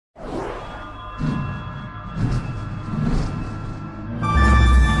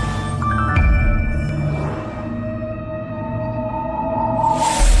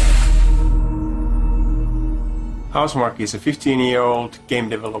Housemarque is a 15-year-old game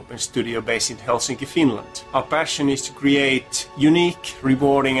development studio based in Helsinki, Finland. Our passion is to create unique,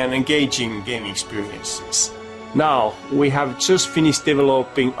 rewarding and engaging gaming experiences. Now, we have just finished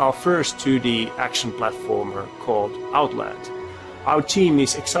developing our first 2D action platformer called OUTLAND. Our team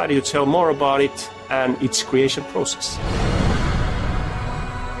is excited to tell more about it and its creation process.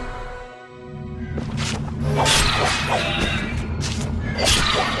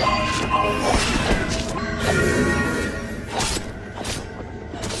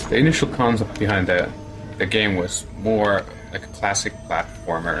 The initial concept behind the game was more like a classic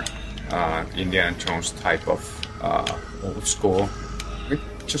platformer, Indiana Jones type of old school. We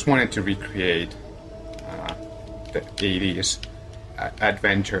just wanted to recreate the 80s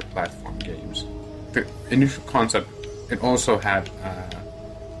adventure platform games. The initial concept, it also had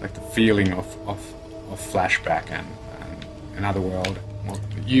like the feeling of flashback and another world. Well,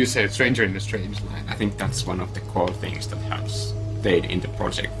 you said Stranger in a Strange Land. I think that's one of the core things that has stayed in the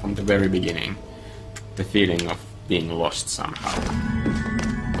project from the very beginning. The feeling of being lost somehow.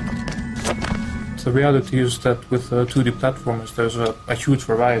 The reality is that with 2D platformers there's a huge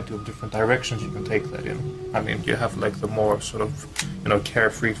variety of different directions you can take that in. I mean, you have like the more sort of,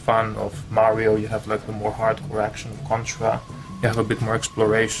 carefree fun of Mario, you have like the more hardcore action of Contra, you have a bit more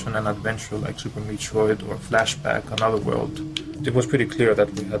exploration and adventure like Super Metroid or Flashback, Another World. It was pretty clear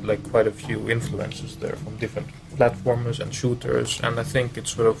that we had like quite a few influences there from different platformers and shooters, and I think it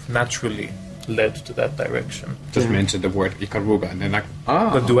sort of naturally led to that direction. Just mentioned the word Ikaruga and then like,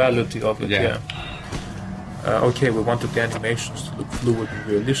 the duality of it, yeah. Okay, we wanted the animations to look fluid and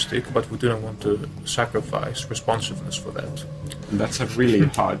realistic, but we didn't want to sacrifice responsiveness for that. And that's a really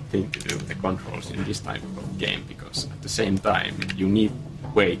hard thing to do with the controls in this type of game, because at the same time you need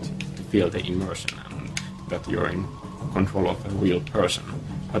weight to feel the immersion and that you're in control of a real person,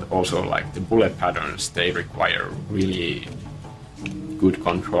 but also like the bullet patterns, they require really good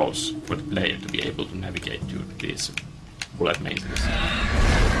controls for the player to be able to navigate to these bullet maintenance.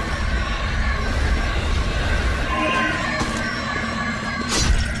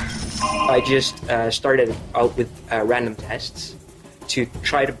 I just started out with random tests to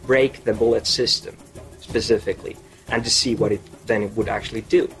try to break the bullet system specifically and to see what it would actually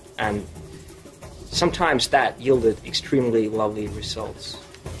do. And sometimes that yielded extremely lovely results.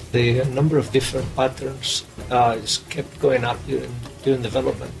 The number of different patterns just kept going up during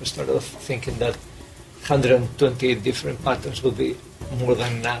development. We started off thinking that 128 different patterns would be more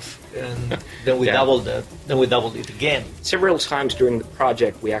than enough, and then we doubled that. Then we doubled it again. Several times during the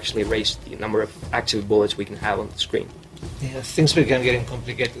project, we actually raised the number of active bullets we can have on the screen. Yeah, things began getting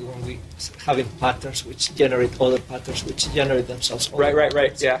complicated when we having patterns which generate other patterns which generate themselves.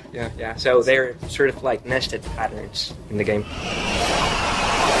 Right. Yeah. So they're sort of like nested patterns in the game.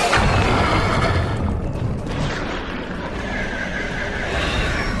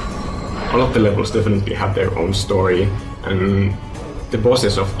 All of the levels definitely have their own story, and the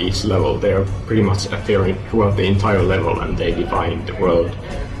bosses of each level, they are pretty much appearing throughout the entire level, and they define the world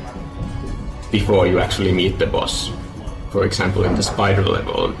before you actually meet the boss. For example, in the spider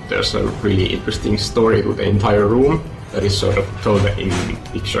level, there's a really interesting story to the entire room that is sort of told in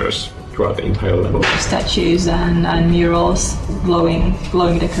pictures throughout the entire level. Statues and murals,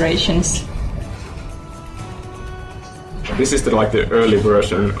 glowing decorations. This is the early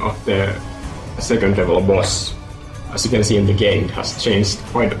version of the second level boss. As you can see in the game, it has changed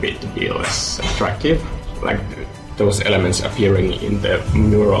quite a bit to be less attractive. Like those elements appearing in the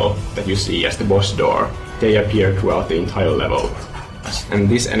mural that you see as the boss door, they appear throughout the entire level. And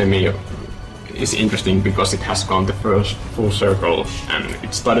this enemy is interesting because it has gone the first full circle, and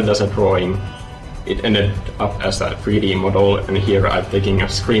it started as a drawing. It ended up as a 3D model, and here I'm taking a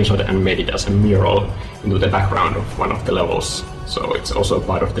screenshot and made it as a mural into the background of one of the levels. So it's also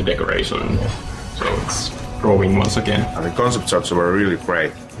part of the decoration. So it's growing once again. And the concept arts were really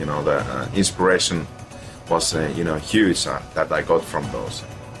great. The inspiration was huge that I got from those.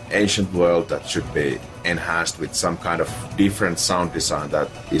 Ancient world that should be enhanced with some kind of different sound design that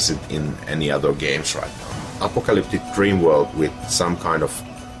isn't in any other games right now. Apocalyptic dream world with some kind of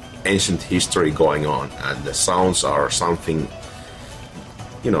ancient history going on, and the sounds are something,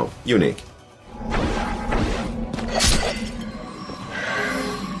 unique.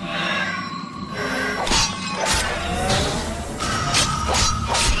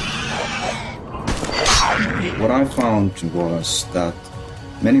 What I found was that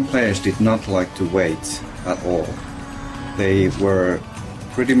many players did not like to wait at all. They were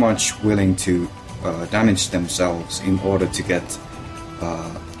pretty much willing to damage themselves in order to get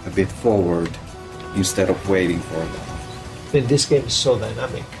a bit forward instead of waiting for them. I mean, this game is so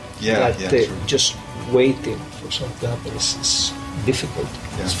dynamic that they just waiting for something to happen is difficult.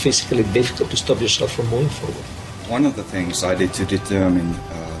 Yeah. It's physically difficult to stop yourself from moving forward. One of the things I did to determine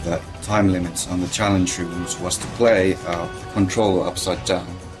the time limits on the challenge rooms was to play the controller upside down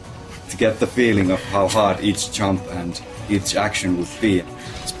to get the feeling of how hard each jump and each action would be.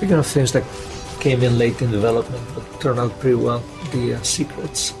 Speaking of things that came in late in development but turned out pretty well, the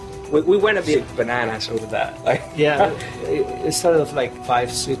secrets. We went a bit bananas over that. Like, Yeah, it started off like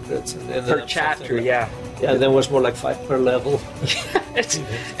 5 secrets and then per chapter, yeah. Yeah, then it was more like 5 per level.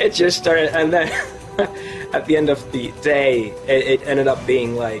 It just started, and then at the end of the day, it ended up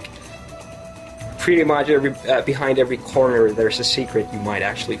being like pretty much behind every corner there's a secret you might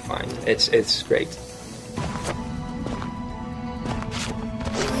actually find. It's great.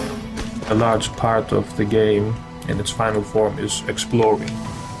 A large part of the game in its final form is exploring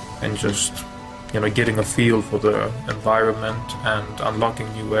and just, getting a feel for the environment and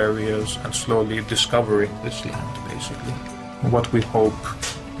unlocking new areas and slowly discovering this land, basically. What we hope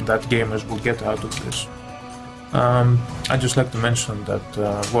that gamers will get out of this. I'd just like to mention that,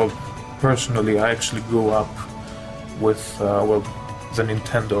 personally, I actually grew up with, the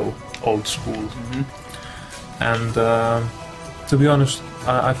Nintendo old school. And to be honest,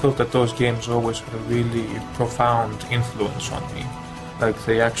 I felt that those games always had a really profound influence on me. Like,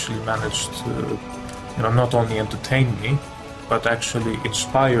 they actually managed to, not only entertain me, but actually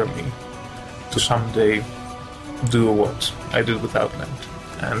inspire me to someday do what I did with Outland.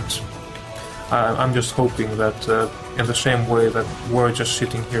 And I'm just hoping that in the same way that we're just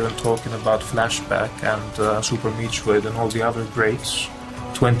sitting here and talking about Flashback and Super Metroid and all the other greats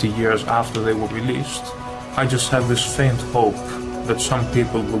 20 years after they were released, I just have this faint hope that some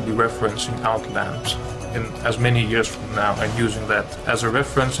people will be referencing Outland in as many years from now and using that as a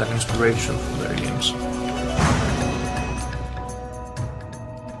reference and inspiration for their games.